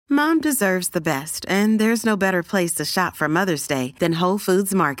Mom deserves the best, and there's no better place to shop for Mother's Day than Whole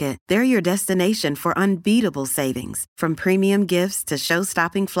Foods Market. They're your destination for unbeatable savings, from premium gifts to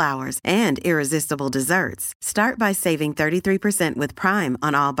show-stopping flowers and irresistible desserts. Start by saving 33% with Prime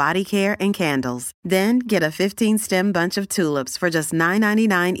on all body care and candles. Then get a 15-stem bunch of tulips for just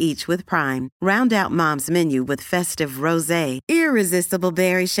 $9.99 each with Prime. Round out Mom's menu with festive rosé, irresistible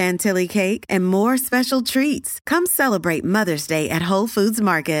berry chantilly cake, and more special treats. Come celebrate Mother's Day at Whole Foods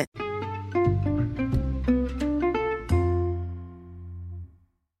Market.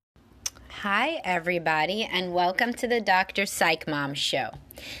 Hi, everybody, and welcome to the Dr. Psych Mom Show.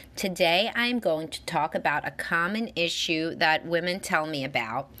 Today, I'm going to talk about a common issue that women tell me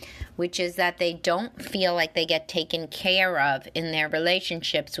about, which is that they don't feel like they get taken care of in their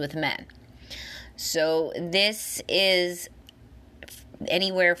relationships with men. So this is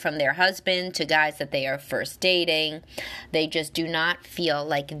anywhere from their husband to guys that they are first dating. They just do not feel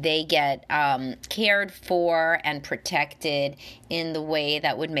like they get cared for and protected in the way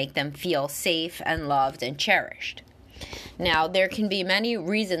that would make them feel safe and loved and cherished. Now, there can be many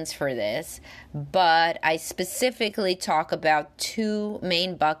reasons for this, but I specifically talk about two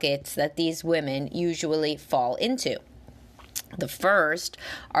main buckets that these women usually fall into. The first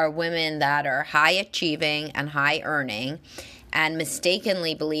are women that are high achieving and high earning and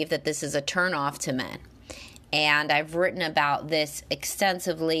mistakenly believe that this is a turnoff to men. And I've written about this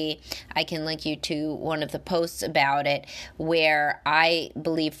extensively. I can link you to one of the posts about it, where I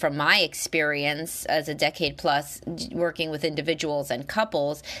believe from my experience as a decade plus working with individuals and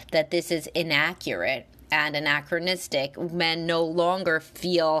couples that this is inaccurate and anachronistic. Men no longer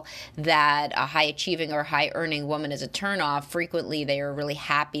feel that a high achieving or high earning woman is a turnoff. Frequently, they are really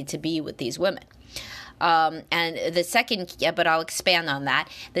happy to be with these women. And the second, but I'll expand on that.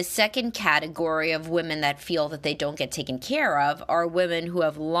 The second category of women that feel that they don't get taken care of are women who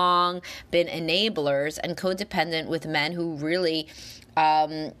have long been enablers and codependent with men who really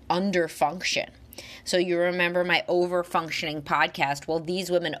underfunction. So you remember my overfunctioning podcast? Well,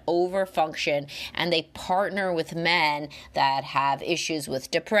 these women overfunction and they partner with men that have issues with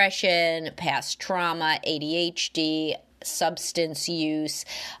depression, past trauma, ADHD, substance use.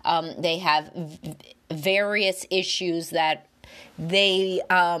 They have various issues that they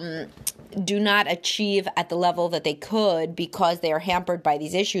do not achieve at the level that they could because they are hampered by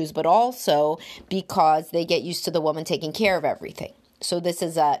these issues, but also because they get used to the woman taking care of everything. So this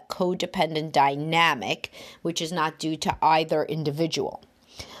is a codependent dynamic, which is not due to either individual.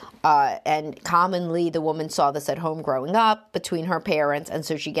 And commonly the woman saw this at home growing up between her parents, and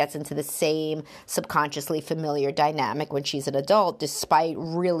so she gets into the same subconsciously familiar dynamic when she's an adult, despite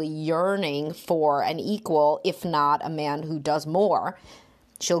really yearning for an equal, if not a man who does more.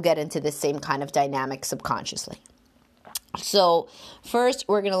 She'll get into the same kind of dynamic subconsciously. So first,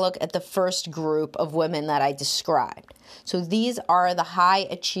 we're going to look at the first group of women that I described. So these are the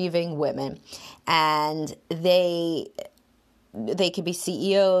high-achieving women, and they could be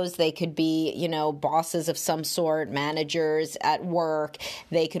CEOs, they could be, bosses of some sort, managers at work,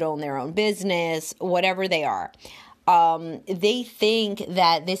 they could own their own business, whatever they are. They think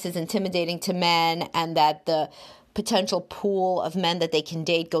that this is intimidating to men and that the potential pool of men that they can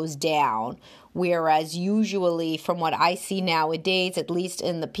date goes down. Whereas usually from what I see nowadays, at least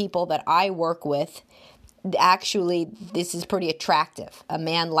in the people that I work with, actually this is pretty attractive. A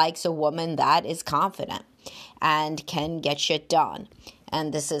man likes a woman that is confident and can get shit done.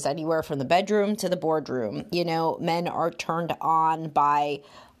 And this is anywhere from the bedroom to the boardroom. Men are turned on by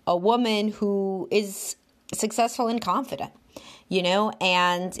a woman who is successful and confident.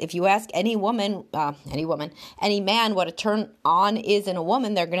 And if you ask any man what a turn on is in a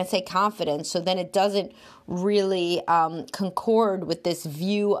woman, they're going to say confidence. So then it doesn't really concord with this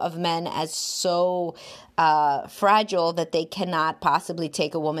view of men as so fragile that they cannot possibly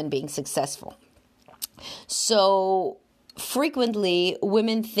take a woman being successful. So frequently,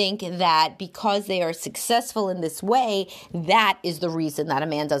 women think that because they are successful in this way, that is the reason that a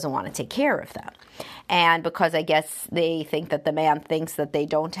man doesn't want to take care of them. And because I guess they think that the man thinks that they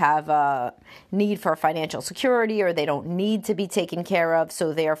don't have a need for financial security or they don't need to be taken care of,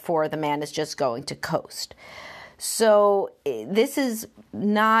 so therefore the man is just going to coast. So this is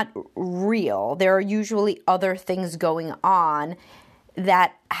not real. There are usually other things going on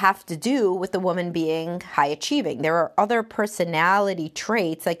that have to do with the woman being high achieving. There are other personality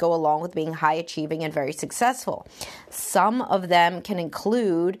traits that go along with being high achieving and very successful. Some of them can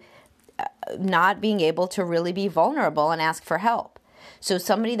include not being able to really be vulnerable and ask for help. So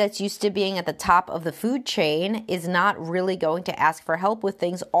somebody that's used to being at the top of the food chain is not really going to ask for help with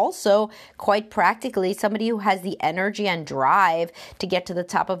things. Also, quite practically, somebody who has the energy and drive to get to the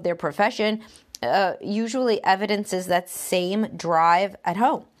top of their profession usually evidences that same drive at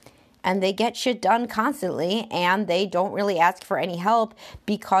home. And they get shit done constantly, and they don't really ask for any help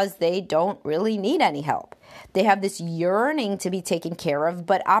because they don't really need any help. They have this yearning to be taken care of,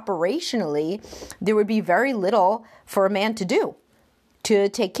 but operationally, there would be very little for a man to do to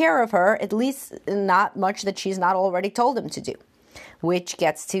take care of her, at least not much that she's not already told him to do, which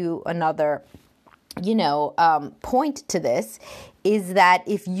gets to another point to this, is that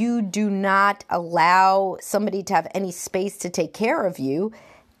if you do not allow somebody to have any space to take care of you,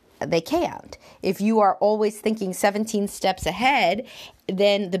 they can't. If you are always thinking 17 steps ahead,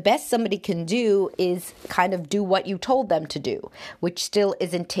 then the best somebody can do is kind of do what you told them to do, which still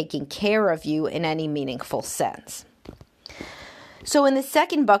isn't taking care of you in any meaningful sense. So in the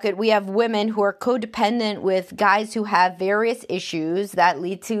second bucket, we have women who are codependent with guys who have various issues that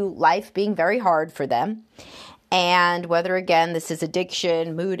lead to life being very hard for them. And whether, again, this is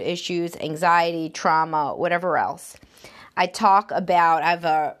addiction, mood issues, anxiety, trauma, whatever else. I have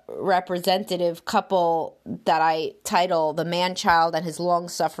a representative couple that I title The Man-Child and His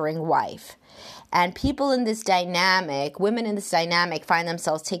Long-Suffering Wife. And people in this dynamic, women in this dynamic, find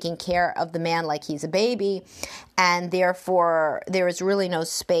themselves taking care of the man like he's a baby, and therefore there is really no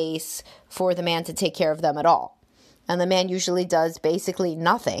space for the man to take care of them at all. And the man usually does basically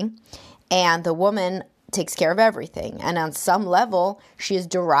nothing, and the woman takes care of everything. And on some level, she is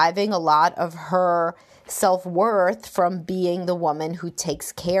deriving a lot of her self-worth from being the woman who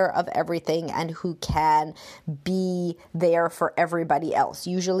takes care of everything and who can be there for everybody else.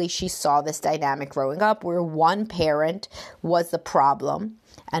 Usually she saw this dynamic growing up where one parent was the problem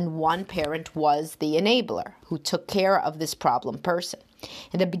and one parent was the enabler who took care of this problem person.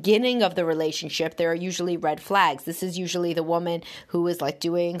 In the beginning of the relationship, there are usually red flags. This is usually the woman who is like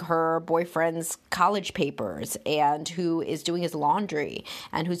doing her boyfriend's college papers and who is doing his laundry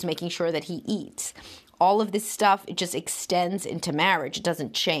and who's making sure that he eats. All of this stuff, it just extends into marriage. It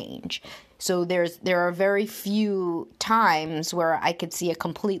doesn't change. So there are very few times where I could see a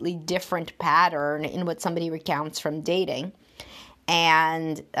completely different pattern in what somebody recounts from dating,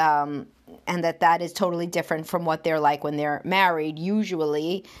 and that is totally different from what they're like when they're married.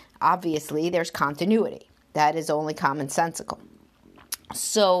 Usually, obviously, there's continuity. That is only commonsensical.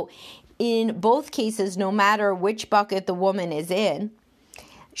 So in both cases, no matter which bucket the woman is in,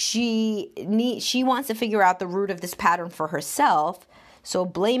 she wants to figure out the root of this pattern for herself, so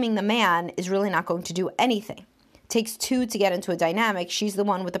blaming the man is really not going to do anything. It takes two to get into a dynamic. She's the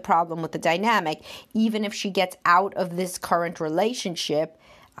one with the problem with the dynamic. Even if she gets out of this current relationship,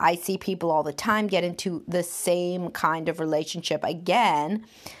 I see people all the time get into the same kind of relationship again,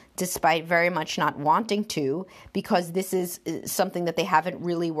 despite very much not wanting to, because this is something that they haven't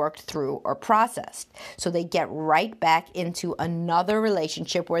really worked through or processed. So they get right back into another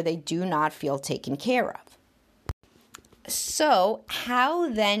relationship where they do not feel taken care of. So how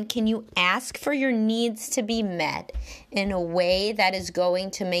then can you ask for your needs to be met in a way that is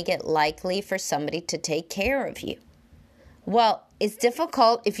going to make it likely for somebody to take care of you? Well, it's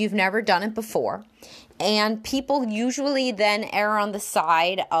difficult if you've never done it before. And people usually then err on the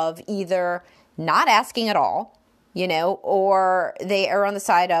side of either not asking at all, or they err on the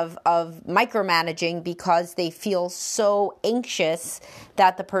side of micromanaging because they feel so anxious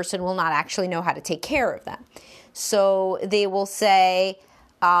that the person will not actually know how to take care of them. So they will say,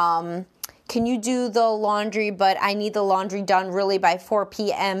 can you do the laundry, but I need the laundry done really by 4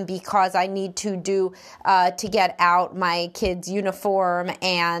 p.m. because I need to get out my kid's uniform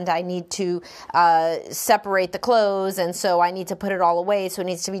and I need to separate the clothes, and so I need to put it all away, so it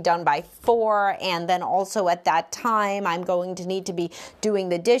needs to be done by 4, and then also at that time I'm going to need to be doing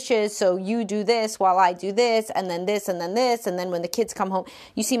the dishes, so you do this while I do this, and then this, and then this, and then when the kids come home,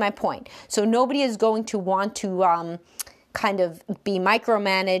 you see my point. So nobody is going to want to kind of be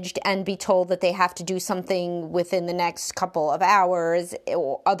micromanaged and be told that they have to do something within the next couple of hours,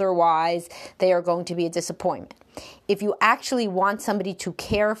 or otherwise they are going to be a disappointment. If you actually want somebody to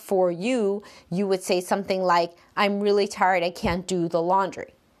care for you, you would say something like, I'm really tired, I can't do the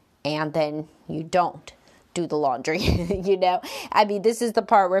laundry. And then you don't do the laundry, this is the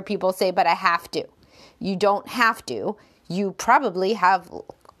part where people say, but I have to. You don't have to. You probably have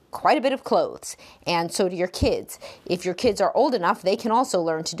quite a bit of clothes, and so do your kids. If your kids are old enough, they can also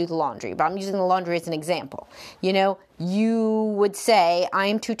learn to do the laundry, but I'm using the laundry as an example. You know, you would say,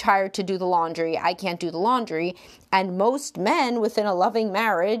 I'm too tired to do the laundry, I can't do the laundry, and most men within a loving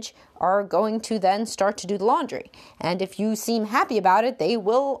marriage are going to then start to do the laundry. And if you seem happy about it, they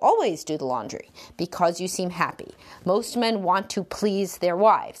will always do the laundry because you seem happy. Most men want to please their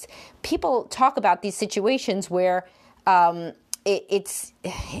wives. People talk about these situations where they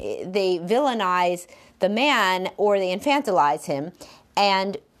villainize the man or they infantilize him,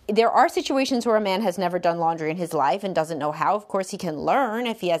 and there are situations where a man has never done laundry in his life and doesn't know how. Of course, he can learn.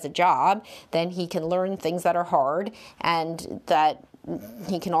 If he has a job, then he can learn things that are hard, and that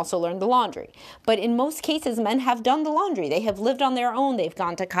he can also learn the laundry. But in most cases, men have done the laundry. They have lived on their own. They've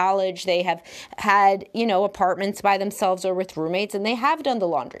gone to college. They have had, apartments by themselves or with roommates, and they have done the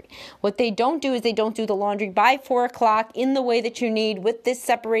laundry. What they don't do is they don't do the laundry by 4 o'clock in the way that you need, with this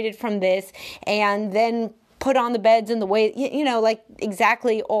separated from this, and then put on the beds in the way, like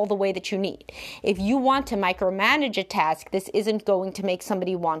exactly all the way that you need. If you want to micromanage a task, this isn't going to make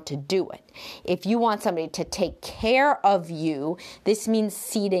somebody want to do it. If you want somebody to take care of you, this means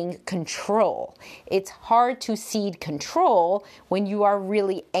ceding control. It's hard to cede control when you are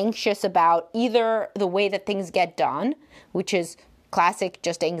really anxious about either the way that things get done, which is classic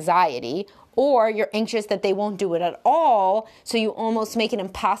just anxiety, or you're anxious that they won't do it at all, so you almost make an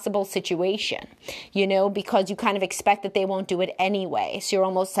impossible situation, because you kind of expect that they won't do it anyway, so you're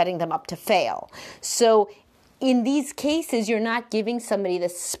almost setting them up to fail. So in these cases, you're not giving somebody the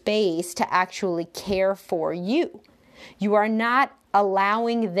space to actually care for you. You are not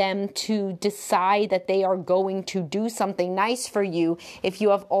allowing them to decide that they are going to do something nice for you if you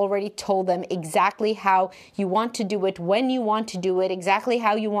have already told them exactly how you want to do it, when you want to do it, exactly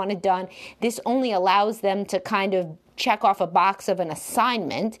how you want it done. This only allows them to kind of check off a box of an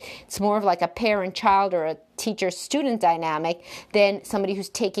assignment. It's more of like a parent-child or a teacher-student dynamic than somebody who's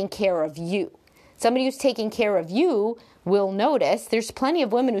taking care of you. Somebody who's taking care of you will notice there's plenty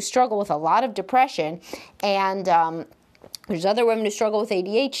of women who struggle with a lot of depression, and there's other women who struggle with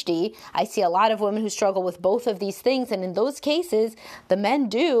ADHD. I see a lot of women who struggle with both of these things. And in those cases, the men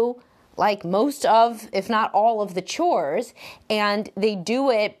do like most of, if not all of the chores. And they do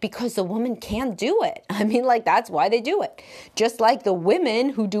it because the woman can't do it. That's why they do it. Just like the women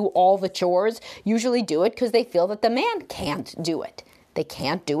who do all the chores usually do it because they feel that the man can't do it. They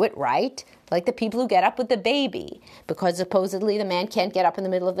can't do it right. Like the people who get up with the baby, because supposedly the man can't get up in the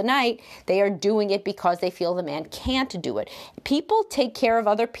middle of the night. They are doing it because they feel the man can't do it. People take care of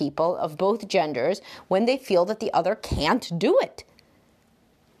other people of both genders when they feel that the other can't do it.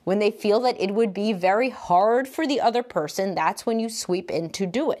 When they feel that it would be very hard for the other person, that's when you sweep in to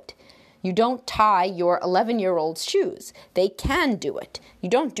do it. You don't tie your 11-year-old's shoes. They can do it. You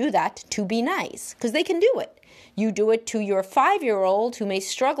don't do that to be nice, because they can do it. You do it to your 5-year-old who may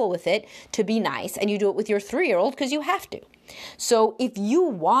struggle with it to be nice, and you do it with your 3-year-old because you have to. So if you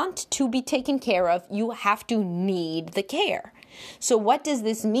want to be taken care of, you have to need the care. So what does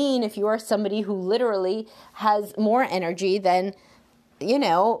this mean if you are somebody who literally has more energy than,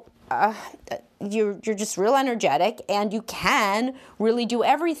 you're just real energetic and you can really do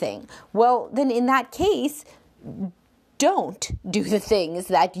everything? Well, then in that case, don't do the things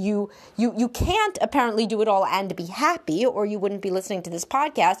that you can't apparently do it all and be happy, or you wouldn't be listening to this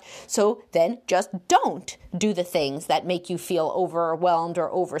podcast. So then just don't do the things that make you feel overwhelmed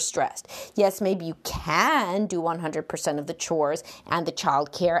or overstressed. Yes, maybe you can do 100% of the chores and the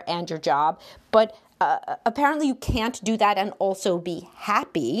childcare and your job, but apparently you can't do that and also be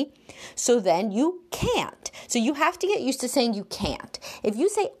happy. So then you can't. So you have to get used to saying you can't. If you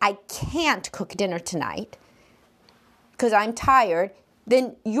say, I can't cook dinner tonight because I'm tired,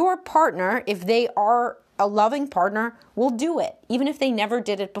 then your partner, if they are a loving partner, will do it. Even if they never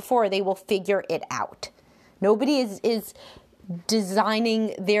did it before, they will figure it out. Nobody is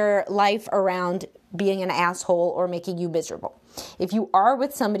designing their life around being an asshole or making you miserable. If you are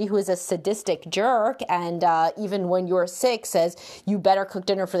with somebody who is a sadistic jerk and even when you're sick says, you better cook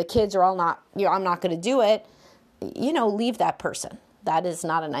dinner for the kids or I'm not going to do it, leave that person. That is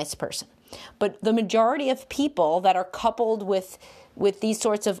not a nice person. But the majority of people that are coupled with these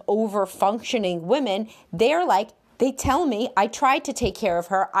sorts of over-functioning women, they're like, they tell me, I tried to take care of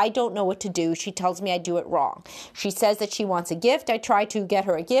her. I don't know what to do. She tells me I do it wrong. She says that she wants a gift. I tried to get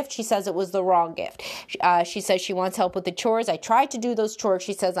her a gift. She says it was the wrong gift. She says she wants help with the chores. I tried to do those chores.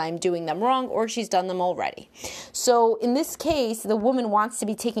 She says I'm doing them wrong, or she's done them already. So in this case, the woman wants to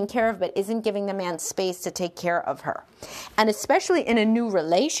be taken care of, but isn't giving the man space to take care of her. And especially in a new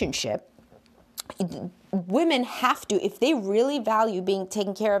relationship, women have to, if they really value being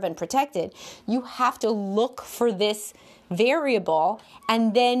taken care of and protected, you have to look for this variable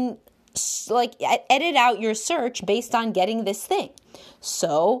and then like edit out your search based on getting this thing.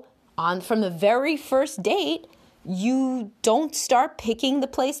 So from the very first date, you don't start picking the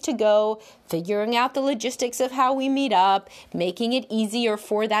place to go, figuring out the logistics of how we meet up, making it easier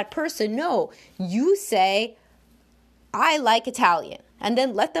for that person. No, you say, I like Italian, and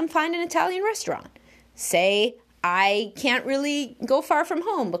then let them find an Italian restaurant. Say, I can't really go far from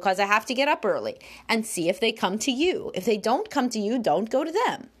home because I have to get up early, and see if they come to you. If they don't come to you, don't go to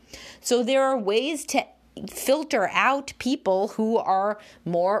them. So there are ways to filter out people who are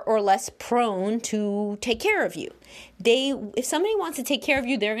more or less prone to take care of you. If somebody wants to take care of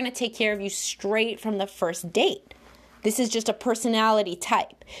you, they're going to take care of you straight from the first date. This is just a personality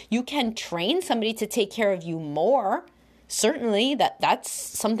type. You can train somebody to take care of you more. Certainly, that's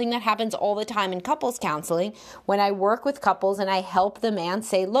something that happens all the time in couples counseling. When I work with couples and I help the man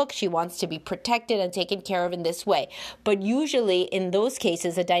say, look, she wants to be protected and taken care of in this way. But usually in those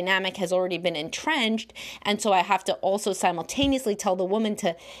cases, a dynamic has already been entrenched. And so I have to also simultaneously tell the woman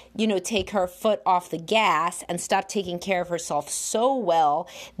to, take her foot off the gas and stop taking care of herself so well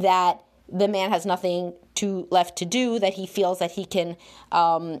that the man has nothing left to do that he feels that he can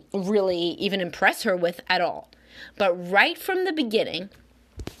really even impress her with at all. But right from the beginning,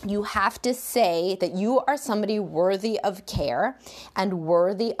 you have to say that you are somebody worthy of care and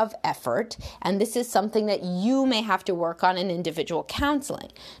worthy of effort. And this is something that you may have to work on in individual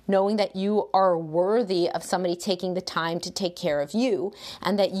counseling, knowing that you are worthy of somebody taking the time to take care of you,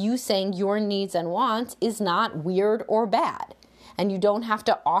 and that you saying your needs and wants is not weird or bad. And you don't have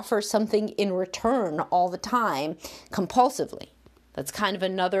to offer something in return all the time compulsively. That's kind of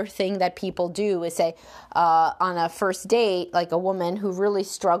another thing that people do is say on a first date, like a woman who really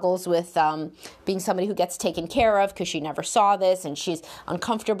struggles with being somebody who gets taken care of because she never saw this and she's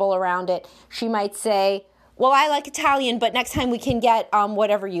uncomfortable around it. She might say, well, I like Italian, but next time we can get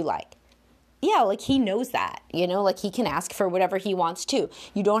whatever you like. Yeah, like he knows that, like he can ask for whatever he wants to.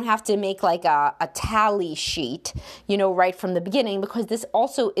 You don't have to make like a tally sheet, right from the beginning, because this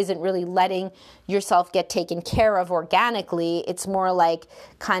also isn't really letting yourself get taken care of organically. It's more like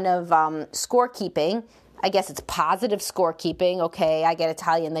kind of scorekeeping. I guess it's positive scorekeeping. Okay, I get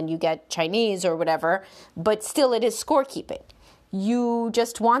Italian, then you get Chinese or whatever, but still it is scorekeeping. You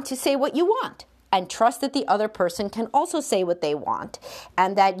just want to say what you want. And trust that the other person can also say what they want,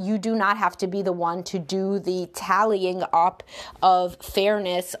 and that you do not have to be the one to do the tallying up of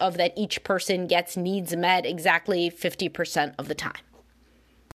fairness of that each person gets needs met exactly 50% of the time.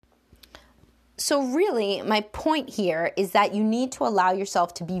 So really, my point here is that you need to allow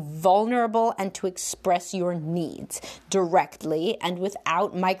yourself to be vulnerable and to express your needs directly and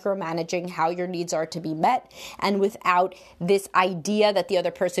without micromanaging how your needs are to be met, and without this idea that the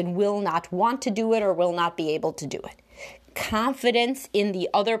other person will not want to do it or will not be able to do it. Confidence in the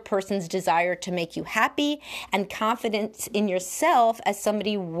other person's desire to make you happy, and confidence in yourself as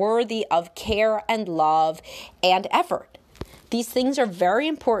somebody worthy of care and love and effort. These things are very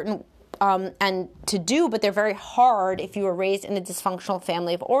important and to do, but they're very hard if you were raised in a dysfunctional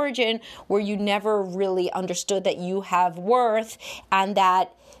family of origin where you never really understood that you have worth and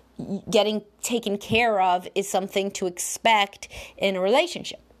that getting taken care of is something to expect in a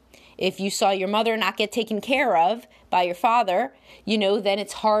relationship. If you saw your mother not get taken care of by your father, then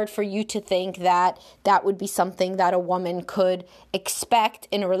it's hard for you to think that that would be something that a woman could expect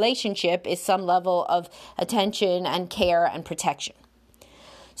in a relationship, is some level of attention and care and protection.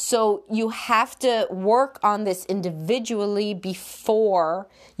 So you have to work on this individually before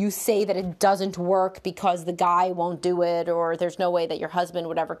you say that it doesn't work because the guy won't do it, or there's no way that your husband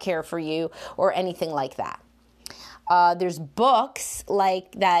would ever care for you, or anything like that. There's books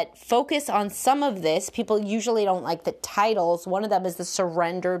like that focus on some of this. People usually don't like the titles. One of them is The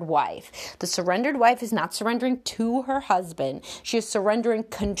Surrendered Wife. The Surrendered Wife is not surrendering to her husband. She is surrendering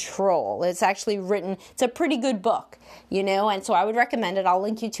control. It's actually written, it's a pretty good book, and so I would recommend it. I'll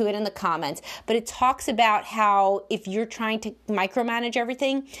link you to it in the comments. But it talks about how if you're trying to micromanage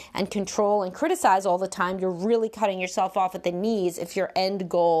everything and control and criticize all the time, you're really cutting yourself off at the knees if your end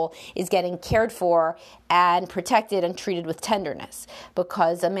goal is getting cared for and protected and treated with tenderness,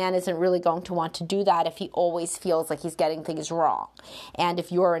 because a man isn't really going to want to do that if he always feels like he's getting things wrong and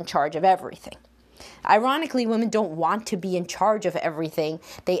if you're in charge of everything. Ironically, women don't want to be in charge of everything.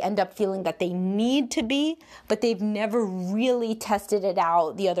 They end up feeling that they need to be, but they've never really tested it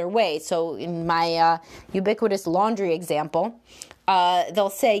out the other way. So in my ubiquitous laundry example,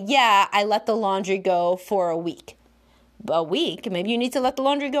 they'll say, yeah, I let the laundry go for a week. A week? Maybe you need to let the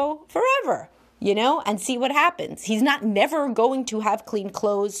laundry go forever. and see what happens. He's not never going to have clean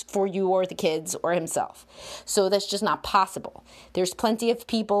clothes for you or the kids or himself. So that's just not possible. There's plenty of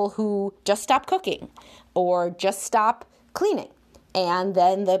people who just stop cooking or just stop cleaning. And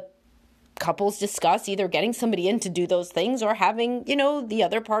then the couples discuss either getting somebody in to do those things or having, the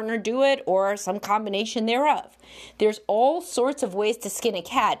other partner do it or some combination thereof. There's all sorts of ways to skin a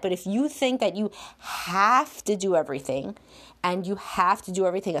cat, but if you think that you have to do everything and you have to do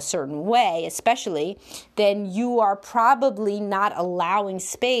everything a certain way, especially, then you are probably not allowing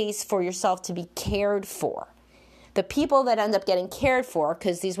space for yourself to be cared for. The people that end up getting cared for,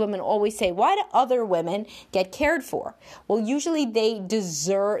 because these women always say, why do other women get cared for? Well, usually they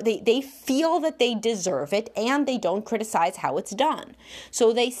feel that they deserve it and they don't criticize how it's done.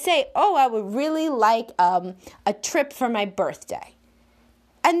 So they say, oh, I would really like a trip for my birthday.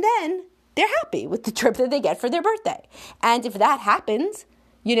 And then they're happy with the trip that they get for their birthday. And if that happens,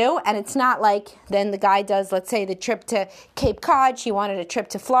 and it's not like then the guy does, let's say, the trip to Cape Cod, she wanted a trip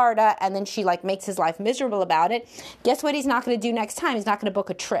to Florida, and then she makes his life miserable about it. Guess what he's not going to do next time? He's not going to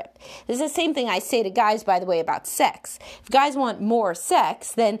book a trip. This is the same thing I say to guys, by the way, about sex. If guys want more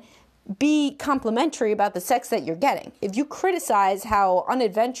sex, then be complimentary about the sex that you're getting. If you criticize how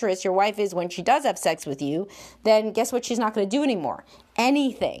unadventurous your wife is when she does have sex with you, then guess what she's not going to do anymore?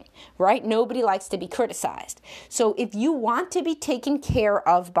 Anything, right? Nobody likes to be criticized. So if you want to be taken care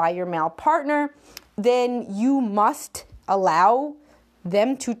of by your male partner, then you must allow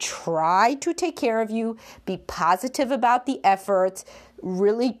them to try to take care of you, be positive about the efforts,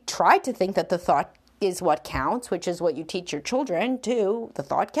 really try to think that the thought is what counts, which is what you teach your children too. The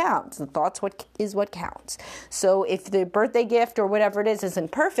thought counts. The thought's what counts. So if the birthday gift or whatever it is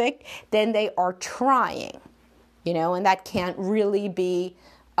isn't perfect, then they are trying, and that can't really be,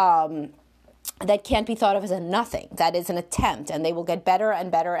 that can't be thought of as a nothing. That is an attempt, and they will get better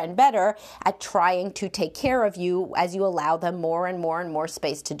and better and better at trying to take care of you as you allow them more and more and more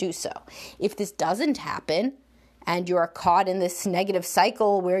space to do so. If this doesn't happen, and you are caught in this negative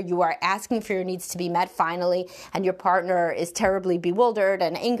cycle where you are asking for your needs to be met finally, and your partner is terribly bewildered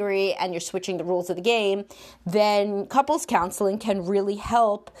and angry, and you're switching the rules of the game, then couples counseling can really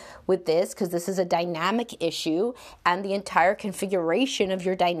help with this, because this is a dynamic issue, and the entire configuration of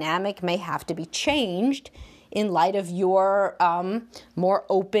your dynamic may have to be changed in light of your more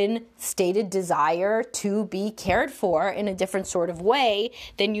open stated desire to be cared for in a different sort of way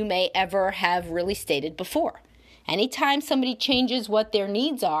than you may ever have really stated before. Anytime somebody changes what their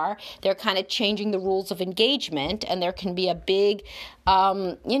needs are, they're kind of changing the rules of engagement, and there can be a big,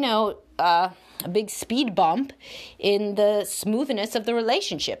 a big speed bump in the smoothness of the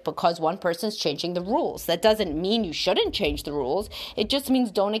relationship because one person's changing the rules. That doesn't mean you shouldn't change the rules. It just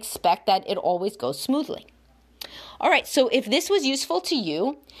means don't expect that it always goes smoothly. All right, so if this was useful to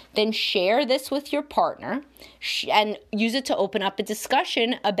you, then share this with your partner and use it to open up a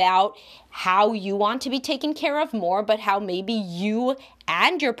discussion about how you want to be taken care of more, but how maybe you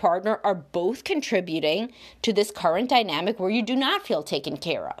and your partner are both contributing to this current dynamic where you do not feel taken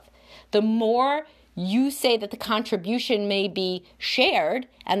care of. The more you say that the contribution may be shared,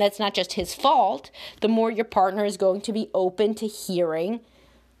 and that's not just his fault, the more your partner is going to be open to hearing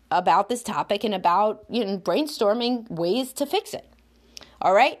about this topic and about brainstorming ways to fix it.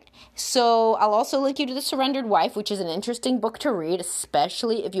 All right, so I'll also link you to The Surrendered Wife, which is an interesting book to read,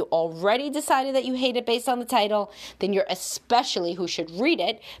 especially if you already decided that you hate it based on the title, then you're especially who should read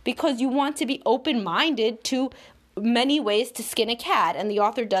it because you want to be open-minded to many ways to skin a cat, and the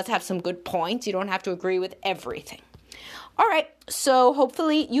author does have some good points. You don't have to agree with everything. All right, so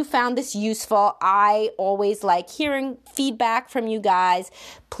hopefully you found this useful. I always like hearing feedback from you guys.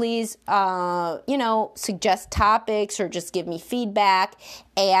 Please, suggest topics or just give me feedback.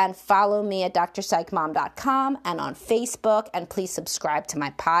 And follow me at drpsychmom.com and on Facebook. And please subscribe to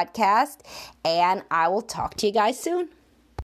my podcast. And I will talk to you guys soon.